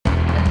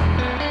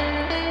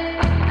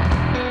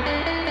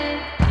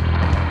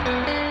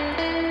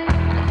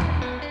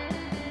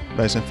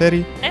Wij zijn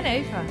Ferry En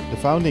Eva. de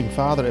founding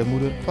vader en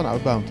moeder van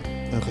Outbound.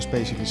 Een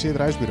gespecialiseerd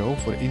reisbureau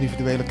voor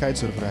individuele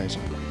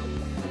kitesurfreizen.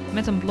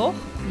 Met een blog,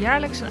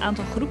 jaarlijks een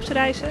aantal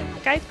groepsreizen,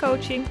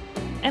 kitecoaching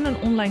en een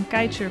online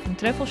kitesurf en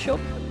travel shop.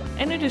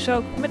 En nu dus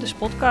ook met de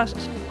podcast.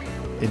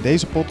 In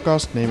deze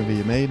podcast nemen we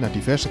je mee naar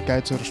diverse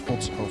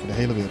kitesurfspots over de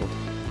hele wereld.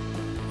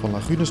 Van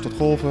lagunes tot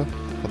golven,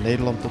 van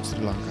Nederland tot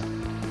Sri Lanka.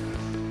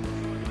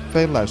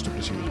 Veel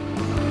luisterplezier.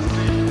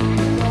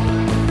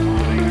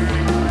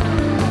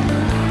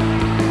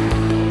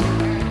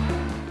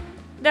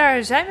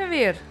 Daar zijn we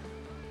weer.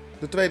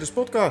 De tweede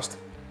spotcast.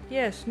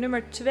 Yes,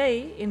 nummer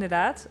 2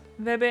 inderdaad.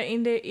 We hebben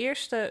in de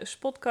eerste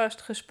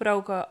spotcast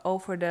gesproken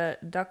over de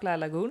Dakhla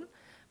Lagoon.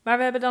 Maar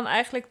we hebben dan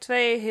eigenlijk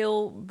 2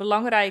 heel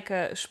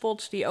belangrijke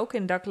spots die ook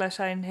in Dakhla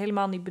zijn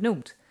helemaal niet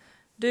benoemd.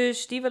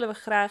 Dus die willen we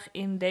graag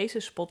in deze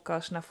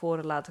spotcast naar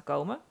voren laten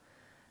komen.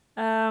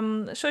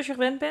 Zoals je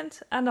gewend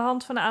bent, aan de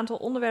hand van een aantal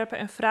onderwerpen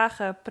en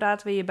vragen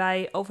praten we je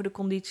bij over de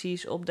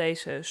condities op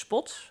deze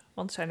spots.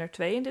 Want het zijn er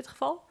 2 in dit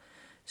geval.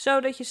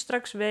 Zodat je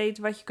straks weet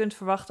wat je kunt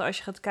verwachten als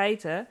je gaat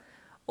kiten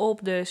op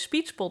de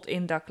speedspot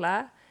in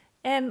Dakhla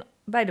en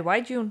bij de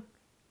White Dune.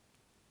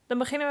 Dan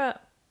beginnen we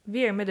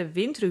weer met de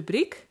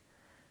windrubriek.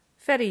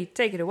 Ferry,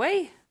 take it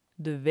away.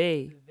 De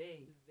W.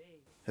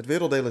 Het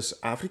werelddeel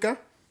is Afrika.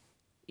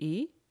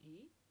 I.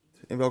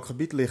 In welk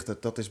gebied ligt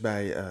het? Dat is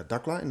bij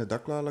Dakhla, in de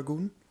Dakhla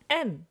Lagoon.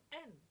 N.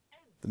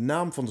 De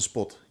naam van de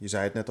spot, je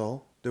zei het net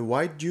al. De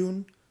White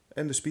Dune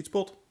en de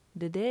speedspot.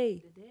 De D.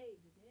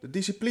 De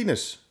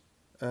disciplines.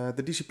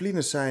 De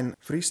disciplines zijn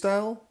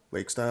freestyle,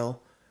 wakestyle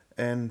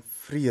en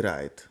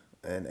freeride.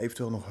 En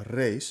eventueel nog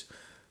race.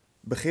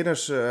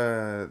 Beginners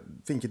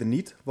vind je er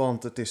niet,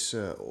 want het is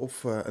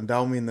of een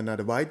downwinder naar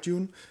de White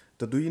Dune.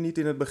 Dat doe je niet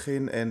in het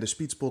begin en de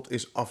speedspot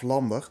is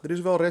aflandig. Er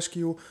is wel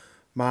rescue,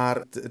 maar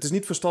het is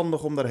niet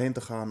verstandig om daarheen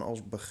te gaan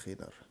als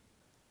beginner.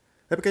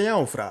 Heb ik aan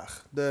jou een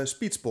vraag. De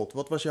speedspot,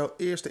 wat was jouw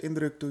eerste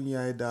indruk toen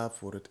jij daar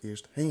voor het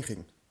eerst heen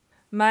ging?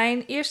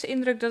 Mijn eerste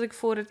indruk dat ik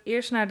voor het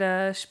eerst naar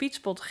de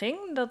speedspot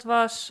ging, dat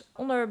was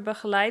onder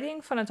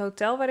begeleiding van het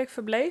hotel waar ik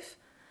verbleef.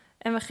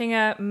 En we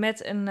gingen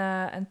met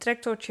een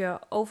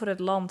tractortje over het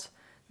land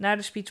naar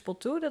de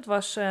speedspot toe. Dat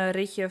was een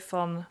ritje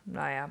van,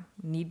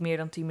 niet meer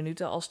dan 10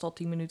 minuten, als het al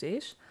 10 minuten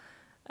is.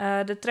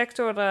 De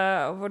tractor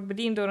wordt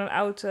bediend door een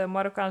oud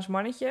Marokkaans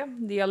mannetje,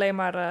 die alleen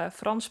maar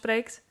Frans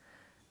spreekt.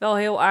 Wel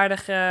heel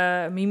aardig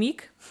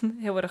mimiek.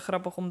 Heel erg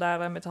grappig om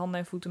daar met handen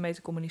en voeten mee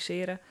te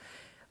communiceren.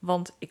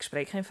 Want ik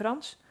spreek geen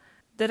Frans.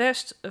 De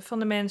rest van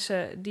de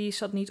mensen die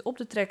zat niet op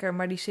de trekker,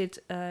 maar die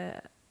zit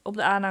op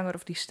de aanhanger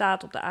of die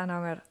staat op de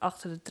aanhanger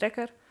achter de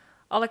trekker.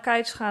 Alle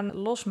kites gaan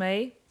los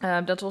mee.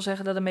 Dat wil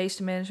zeggen dat de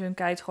meeste mensen hun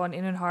kite gewoon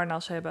in hun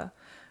harnas hebben.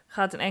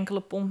 Gaat een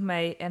enkele pomp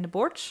mee en de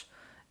boards.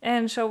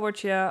 En zo word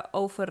je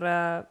over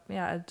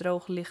het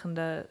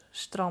droogliggende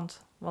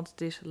strand, want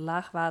het is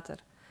laag water,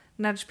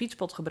 naar de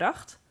speedspot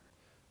gebracht.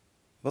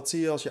 Wat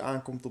zie je als je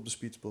aankomt op de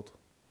speedspot?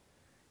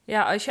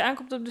 Ja, als je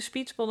aankomt op de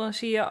speedspot, dan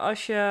zie je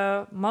als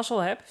je mazzel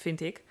hebt,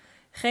 vind ik,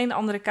 geen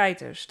andere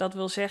kiters. Dat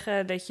wil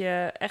zeggen dat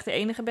je echt de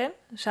enige bent,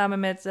 samen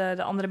met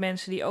de andere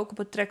mensen die ook op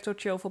het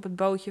tractortje of op het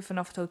bootje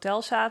vanaf het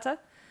hotel zaten.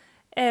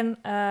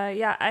 En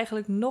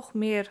eigenlijk nog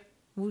meer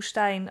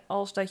woestijn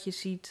als dat je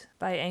ziet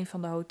bij een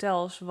van de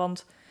hotels,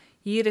 want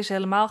hier is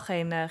helemaal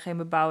geen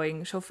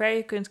bebouwing. Zover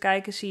je kunt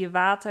kijken zie je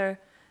water,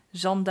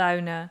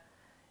 zandduinen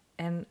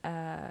en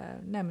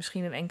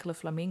misschien een enkele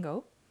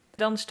flamingo.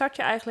 Dan start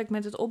je eigenlijk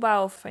met het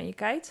opbouwen van je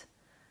kite.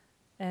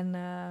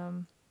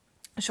 En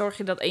zorg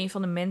je dat een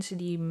van de mensen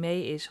die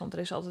mee is, want er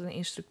is altijd een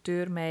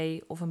instructeur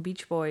mee of een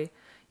beachboy,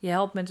 je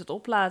helpt met het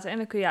oplaten en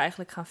dan kun je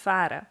eigenlijk gaan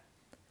varen.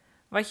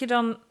 Wat je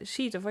dan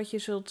ziet of wat je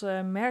zult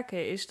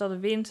merken is dat de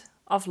wind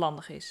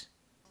aflandig is.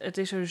 Het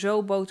is er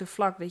zo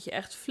botervlak dat je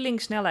echt flink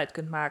snelheid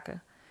kunt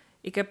maken.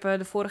 Ik heb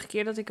de vorige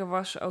keer dat ik er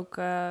was ook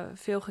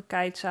veel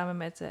gekite samen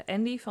met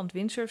Andy van het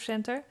Windsurf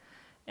Center.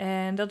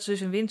 En dat is dus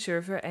een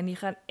windsurfer en die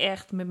gaan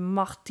echt met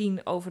macht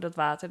 10 over dat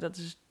water. Dat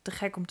is te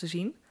gek om te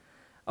zien.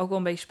 Ook wel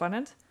een beetje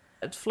spannend.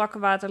 Het vlakke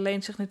water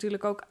leent zich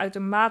natuurlijk ook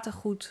uitermate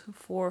goed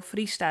voor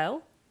freestyle.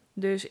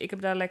 Dus ik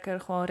heb daar lekker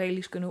gewoon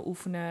rallies kunnen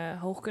oefenen,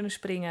 hoog kunnen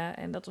springen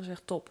en dat was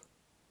echt top.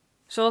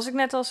 Zoals ik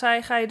net al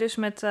zei, ga je dus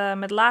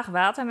met laag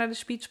water naar de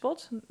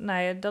speedspot.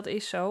 Nou ja, dat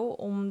is zo,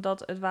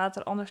 omdat het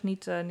water anders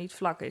niet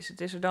vlak is.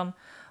 Het is er dan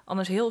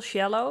anders heel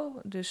shallow,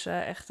 dus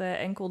echt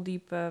enkel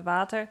diep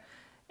water.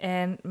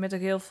 En met ook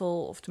heel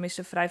veel, of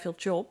tenminste vrij veel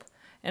chop.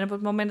 En op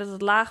het moment dat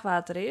het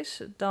laagwater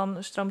is,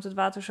 dan stroomt het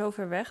water zo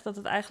ver weg dat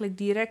het eigenlijk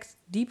direct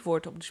diep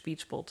wordt op de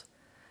speedspot.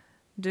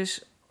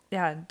 Dus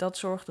ja, dat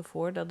zorgt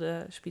ervoor dat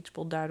de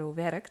speedspot daardoor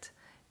werkt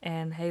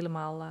en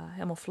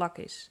helemaal vlak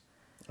is.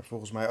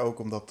 Volgens mij ook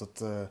omdat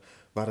het,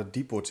 waar het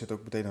diep wordt zit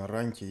ook meteen een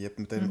randje. Je hebt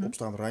meteen een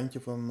opstaand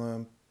randje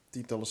van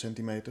tientallen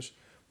centimeters,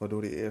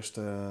 waardoor die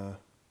eerste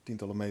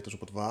tientallen meters op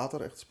het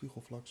water echt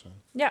spiegelvlak zijn.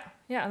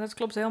 Ja, dat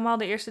klopt helemaal.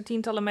 De eerste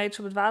tientallen meters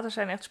op het water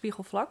zijn echt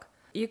spiegelvlak.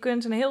 Je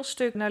kunt een heel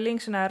stuk naar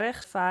links en naar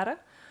rechts varen.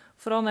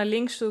 Vooral naar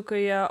links toe kun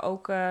je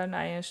ook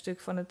een stuk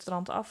van het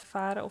strand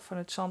afvaren of van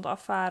het zand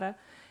afvaren.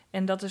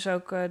 En dat is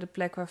ook de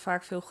plek waar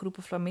vaak veel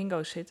groepen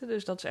flamingo's zitten.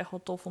 Dus dat is echt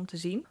wel tof om te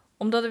zien.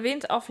 Omdat de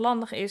wind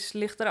aflandig is,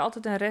 ligt er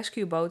altijd een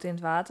rescueboot in het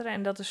water.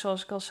 En dat is,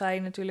 zoals ik al zei,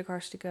 natuurlijk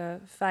hartstikke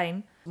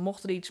fijn.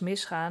 Mocht er iets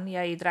misgaan,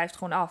 ja, je drijft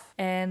gewoon af.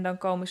 En dan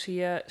komen ze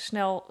je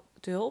snel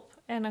te hulp.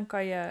 En dan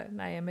kan je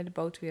met de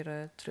boot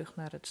weer terug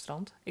naar het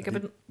strand.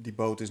 Die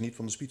boot is niet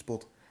van de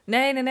speedspot.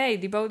 Nee.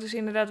 Die boot is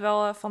inderdaad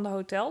wel van de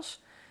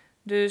hotels.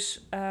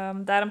 Dus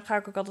daarom ga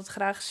ik ook altijd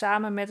graag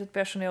samen met het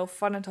personeel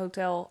van het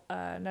hotel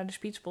naar de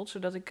speedspot.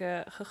 Zodat ik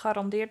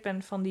gegarandeerd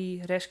ben van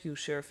die rescue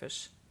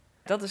service.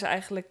 Dat is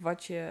eigenlijk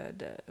wat je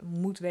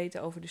moet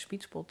weten over de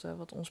speedspot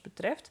wat ons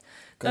betreft.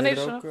 Kan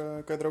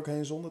je er ook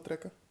heen zonder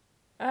trekker?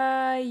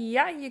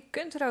 Ja, je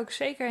kunt er ook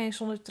zeker heen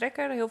zonder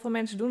trekker. Heel veel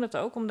mensen doen dat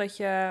ook, omdat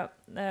je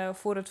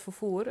voor het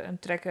vervoer, een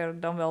trekker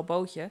dan wel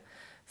bootje,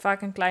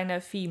 vaak een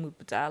kleine fee moet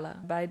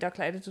betalen. Bij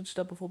dakleider doet ze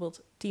dat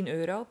bijvoorbeeld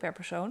 €10 per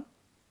persoon.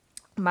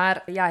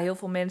 Maar ja, heel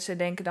veel mensen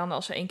denken dan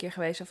als ze 1 keer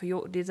geweest zijn van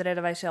joh, dit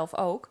redden wij zelf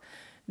ook.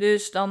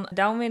 Dus dan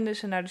downwinden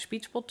ze naar de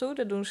speedspot toe.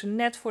 Dat doen ze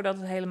net voordat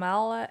het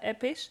helemaal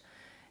app is.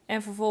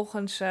 En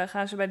vervolgens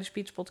gaan ze bij de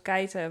speedspot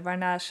kijken,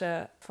 waarna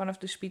ze vanaf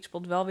de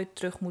speedspot wel weer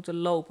terug moeten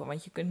lopen.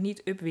 Want je kunt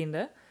niet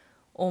upwinden,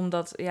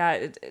 omdat, ja,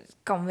 het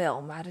kan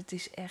wel, maar het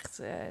is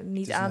echt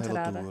niet aan te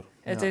raden.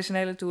 Het is een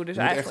hele tour, dus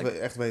je moet eigenlijk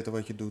echt weten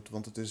wat je doet,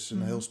 want het is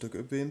een heel stuk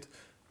upwind.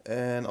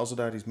 En als er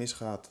daar iets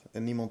misgaat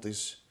en niemand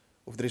is,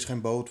 of er is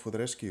geen boot voor de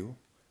rescue,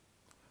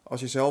 als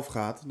je zelf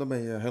gaat, dan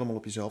ben je helemaal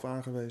op jezelf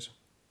aangewezen.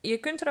 Je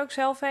kunt er ook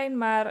zelf heen,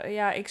 maar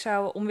ja, ik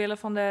zou omwille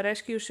van de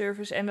rescue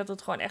service en dat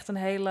het gewoon echt een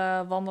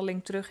hele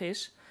wandeling terug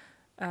is,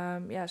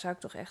 zou ik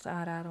toch echt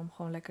aanraden om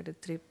gewoon lekker de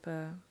trip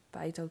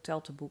bij het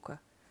hotel te boeken.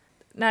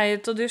 Nou ja,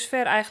 tot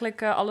dusver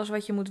eigenlijk alles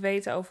wat je moet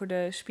weten over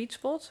de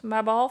speedspot.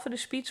 Maar behalve de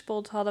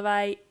speedspot hadden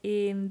wij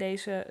in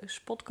deze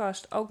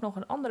podcast ook nog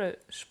een andere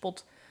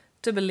spot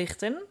te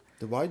belichten.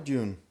 De White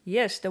Dune.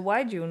 Yes, de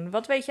White Dune.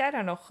 Wat weet jij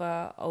daar nog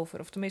over?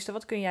 Of tenminste,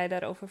 wat kun jij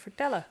daarover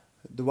vertellen?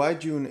 De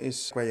White Dune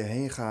is waar je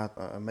heen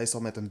gaat,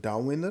 meestal met een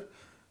downwinder.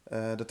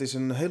 Dat is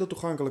een hele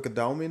toegankelijke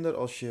downwinder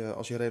als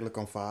je redelijk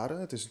kan varen.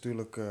 Het is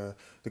natuurlijk,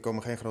 er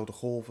komen geen grote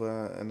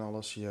golven en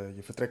alles.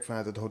 Je vertrekt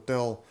vanuit het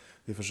hotel,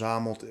 je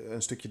verzamelt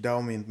een stukje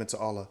downwind met z'n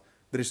allen.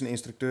 Er is een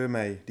instructeur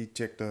mee,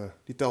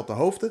 die telt de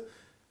hoofden.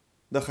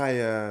 Dan ga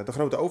je de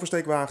grote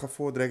oversteekwagen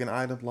voor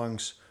Dragon Island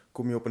langs.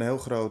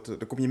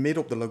 Dan kom je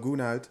midden op de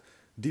lagoon uit.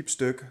 Diep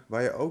stuk,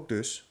 waar je ook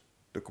dus,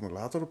 daar kom ik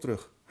later op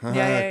terug.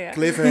 Ja.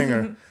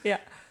 Cliffhanger. Ja.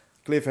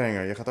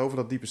 Cliffhanger. Je gaat over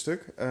dat diepe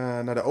stuk.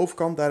 Naar de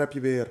overkant, daar heb je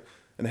weer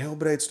een heel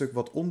breed stuk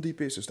wat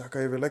ondiep is. Dus daar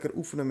kan je weer lekker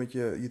oefenen met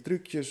je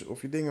trucjes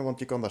of je dingen, want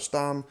je kan daar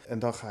staan. En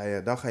dan ga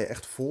je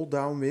echt vol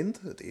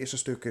downwind. Het eerste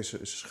stuk is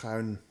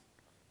schuin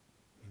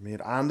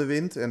meer aan de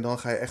wind. En dan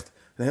ga je echt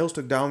een heel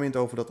stuk downwind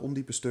over dat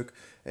ondiepe stuk.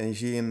 En je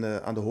ziet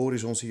aan de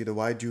horizon zie je de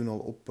White Dune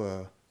al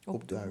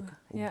opduiken,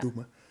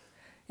 opdoemen.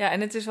 Ja,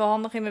 en het is wel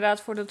handig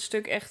inderdaad voor dat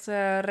stuk echt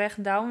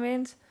recht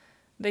downwind.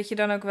 Dat je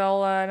dan ook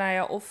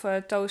wel of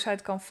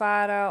toesheid kan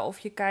varen of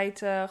je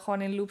kite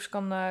gewoon in loops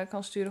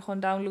kan sturen, gewoon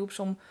downloops,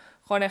 om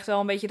gewoon echt wel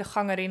een beetje de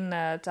gang erin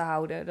te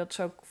houden. Dat is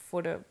ook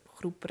voor de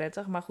groep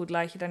prettig, maar goed,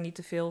 laat je daar niet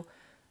te veel,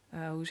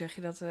 hoe zeg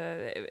je dat?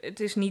 Het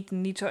is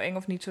niet zo eng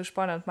of niet zo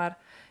spannend, maar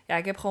ja,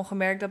 ik heb gewoon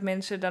gemerkt dat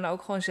mensen dan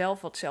ook gewoon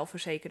zelf wat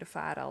zelfverzekerder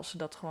varen als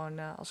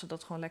ze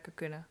dat gewoon lekker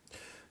kunnen.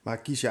 Maar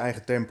kies je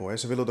eigen tempo. Hè.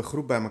 Ze willen de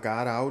groep bij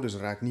elkaar houden, dus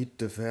raak niet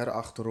te ver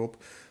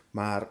achterop.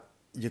 Maar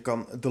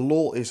de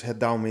lol is het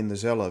downwinden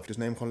zelf. Dus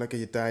neem gewoon lekker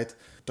je tijd,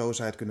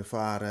 toosheid kunnen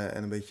varen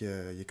en een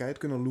beetje je kite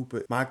kunnen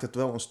loopen. Maakt het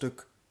wel een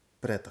stuk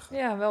prettiger.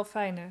 Ja, wel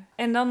fijner.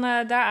 En dan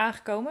daar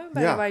aangekomen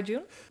bij de White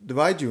Dune? De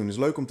White Dune is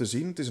leuk om te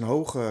zien. Het is een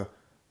hoge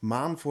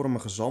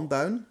maanvormige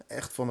zandduin.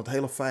 Echt van het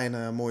hele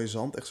fijne, mooie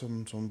zand. Echt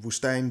zo'n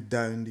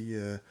woestijnduin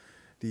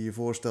die je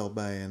voorstelt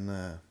bij een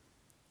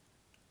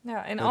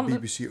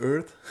BBC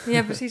Earth.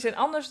 Ja, precies. En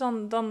anders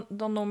dan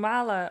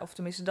normale, of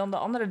tenminste dan de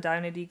andere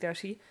duinen die ik daar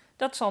zie,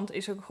 dat zand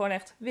is ook gewoon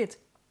echt wit.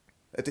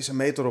 Het is 1,15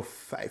 meter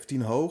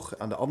hoog.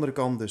 Aan de andere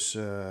kant, dus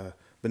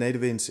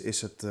benedenwinds,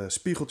 is het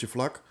spiegeltje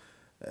vlak.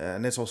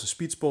 Net zoals de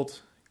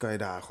speedspot kan je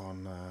daar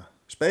gewoon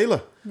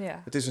spelen.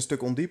 Ja. Het is een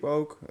stuk ondiep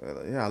ook.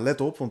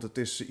 Let op, want het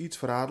is iets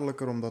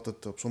verraderlijker, omdat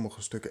het op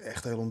sommige stukken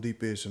echt heel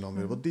ondiep is en dan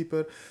weer wat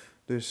dieper.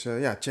 Dus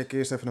check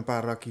eerst even een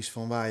paar rakjes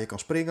van waar je kan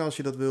springen als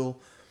je dat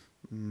wil.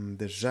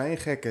 Er zijn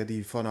gekken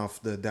die vanaf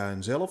de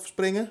duin zelf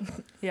springen.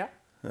 Ja.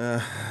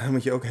 Dan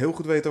moet je ook heel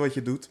goed weten wat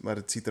je doet. Maar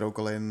het ziet er ook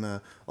alleen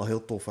al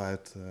heel tof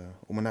uit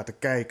om er naar te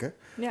kijken.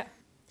 Ja.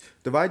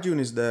 De White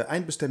Dune is de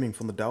eindbestemming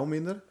van de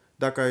downwinder.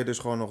 Daar kan je dus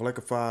gewoon nog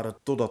lekker varen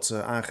totdat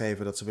ze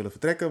aangeven dat ze willen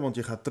vertrekken. Want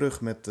je gaat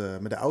terug met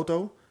de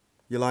auto.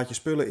 Je laat je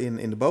spullen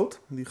in de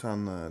boot.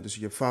 Dus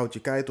je vouwt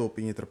je kite op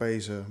in je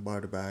trapeze,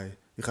 bar erbij.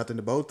 Je gaat in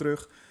de boot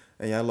terug.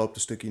 En jij loopt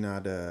een stukje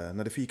naar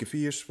de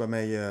 4x4's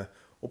waarmee je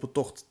op een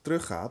tocht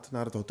teruggaat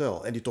naar het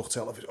hotel. En die tocht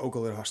zelf is ook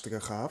alweer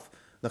hartstikke gaaf.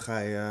 Dan ga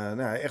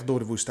je echt door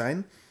de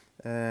woestijn.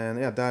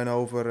 En duin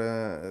over,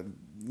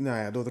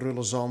 door het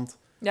rulle zand.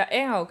 Ja,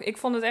 eng ook. Ik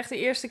vond het echt de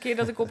eerste keer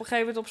dat ik op een gegeven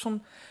moment op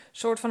zo'n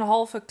soort van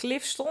halve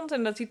klif stond.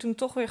 En dat hij toen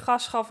toch weer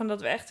gas gaf en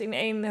dat we echt in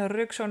één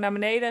ruk zo naar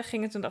beneden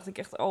gingen. Toen dacht ik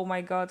echt, oh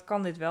my god,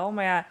 kan dit wel?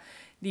 Maar ja,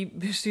 die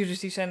bestuurders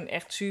die zijn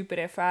echt super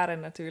ervaren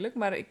natuurlijk.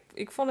 Maar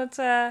ik vond het,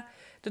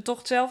 de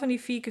tocht zelf en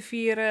die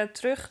 4x4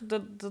 terug,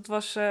 dat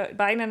was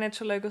bijna net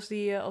zo leuk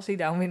als die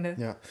downwinden.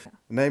 Ja.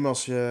 Neem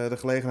als je de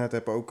gelegenheid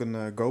hebt ook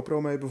een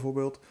GoPro mee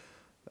bijvoorbeeld.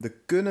 Er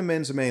kunnen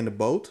mensen mee in de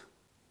boot.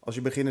 Als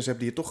je beginners hebt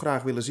die je toch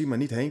graag willen zien, maar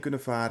niet heen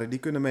kunnen varen, die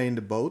kunnen mee in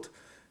de boot.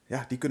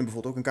 Ja, die kunnen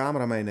bijvoorbeeld ook een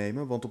camera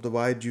meenemen, want op de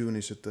White Dune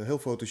is het heel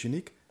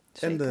fotogeniek.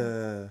 En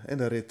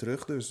de rit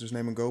terug, dus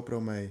neem een GoPro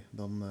mee.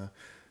 Dan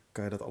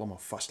kan je dat allemaal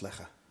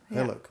vastleggen.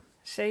 Heel leuk.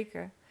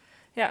 Zeker.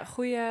 Ja,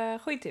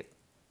 goede tip.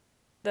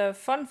 De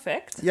fun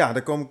fact. Ja,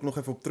 daar kom ik nog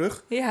even op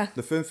terug. Ja.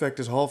 De fun fact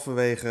is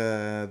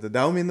halverwege de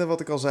downwinden,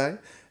 wat ik al zei.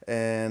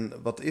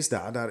 En wat is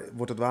daar? Daar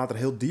wordt het water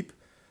heel diep.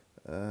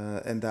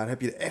 En daar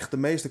heb je echt de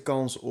meeste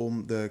kans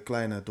om de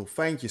kleine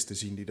dolfijntjes te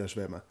zien die daar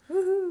zwemmen.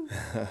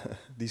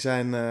 Die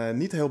zijn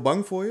niet heel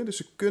bang voor je, dus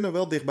ze kunnen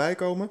wel dichtbij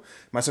komen.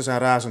 Maar ze zijn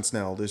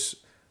razendsnel,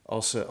 dus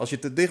als je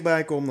te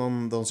dichtbij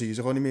komt, dan zie je ze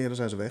gewoon niet meer, dan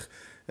zijn ze weg.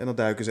 En dan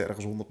duiken ze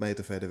ergens 100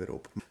 meter verder weer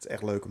op. Het is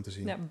echt leuk om te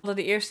zien. Ja,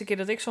 de eerste keer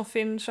dat ik zo'n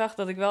fin zag,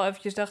 dat ik wel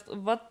eventjes dacht,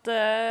 wat de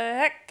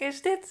hek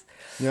is dit?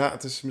 Ja,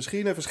 het is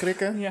misschien even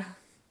schrikken, Ja.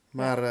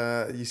 maar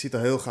je ziet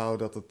al heel gauw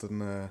dat het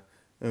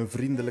een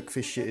vriendelijk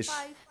visje is.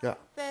 Ja.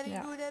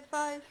 Very good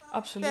advice.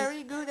 Absoluut.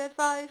 Very good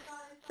advice.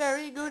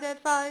 Very good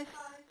advice.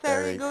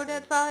 Very good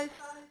advice.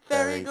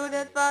 Very good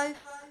advice.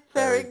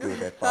 Very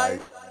good advice.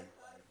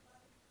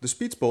 De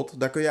speedspot,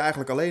 daar kun je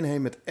eigenlijk alleen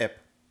heen met app.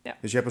 Ja.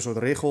 Dus je hebt een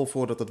soort richel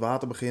voordat het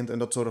water begint. En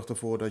dat zorgt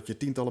ervoor dat je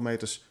tientallen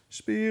meters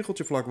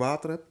spiegeltje vlak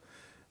water hebt.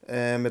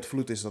 En met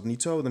vloed is dat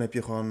niet zo. Dan heb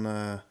je gewoon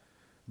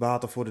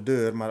water voor de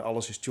deur. Maar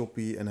alles is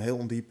choppy en heel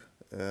ondiep.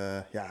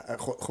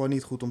 Gewoon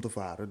niet goed om te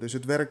varen. Dus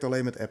het werkt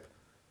alleen met app.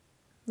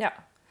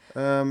 Ja.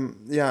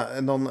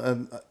 En dan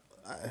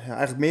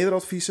eigenlijk meerdere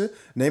adviezen.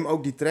 Neem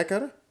ook die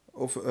trekker.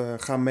 Of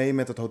ga mee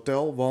met het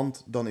hotel.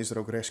 Want dan is er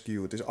ook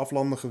rescue. Het is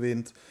aflandige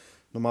wind.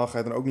 Normaal ga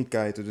je dan ook niet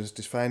kiten. Dus het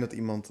is fijn dat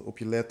iemand op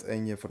je let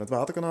en je van het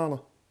water kan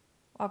halen.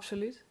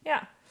 Absoluut,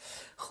 ja.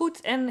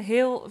 Goed en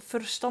heel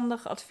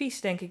verstandig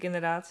advies, denk ik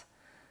inderdaad.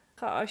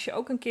 Als je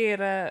ook een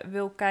keer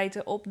wil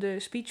kiten op de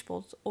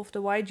Speedspot of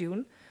de White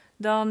Dune,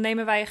 dan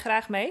nemen wij je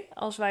graag mee.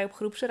 Als wij op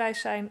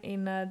groepsreis zijn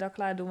in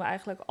Dakhla, doen we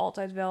eigenlijk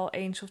altijd wel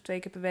 1 of 2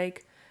 keer per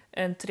week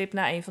een trip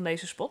naar een van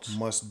deze spots.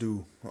 Must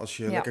do. Als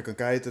je lekker kan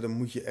kiten, dan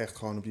moet je echt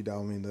gewoon op die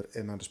downwinder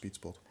en naar de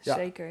speedspot. Ja.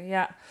 Zeker,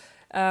 ja.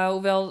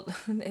 Hoewel,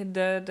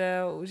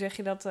 hoe zeg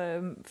je dat?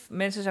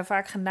 Mensen zijn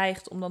vaak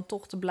geneigd om dan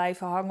toch te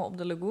blijven hangen op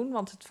de lagoon.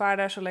 Want het vaart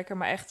daar zo lekker.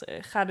 Maar echt,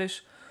 ga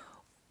dus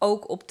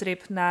ook op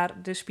trip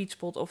naar de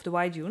Speedspot of de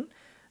White Dune.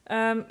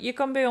 Je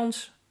kan bij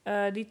ons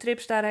die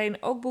trips daarheen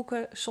ook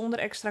boeken zonder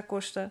extra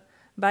kosten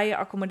bij je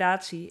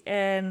accommodatie.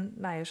 En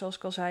nou ja, zoals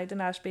ik al zei,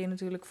 daarnaast ben je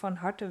natuurlijk van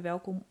harte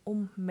welkom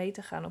om mee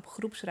te gaan op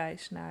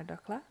groepsreis naar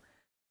Dakhla.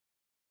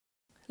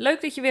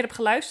 Leuk dat je weer hebt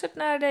geluisterd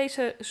naar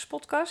deze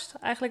podcast.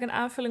 Eigenlijk een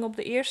aanvulling op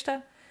de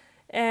eerste.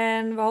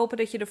 En we hopen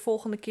dat je de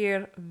volgende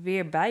keer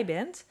weer bij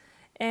bent.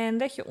 En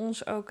dat je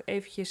ons ook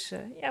eventjes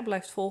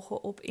blijft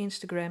volgen op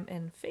Instagram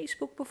en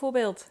Facebook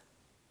bijvoorbeeld.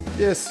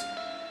 Yes.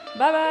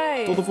 Bye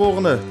bye! Tot de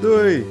volgende.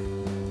 Doei!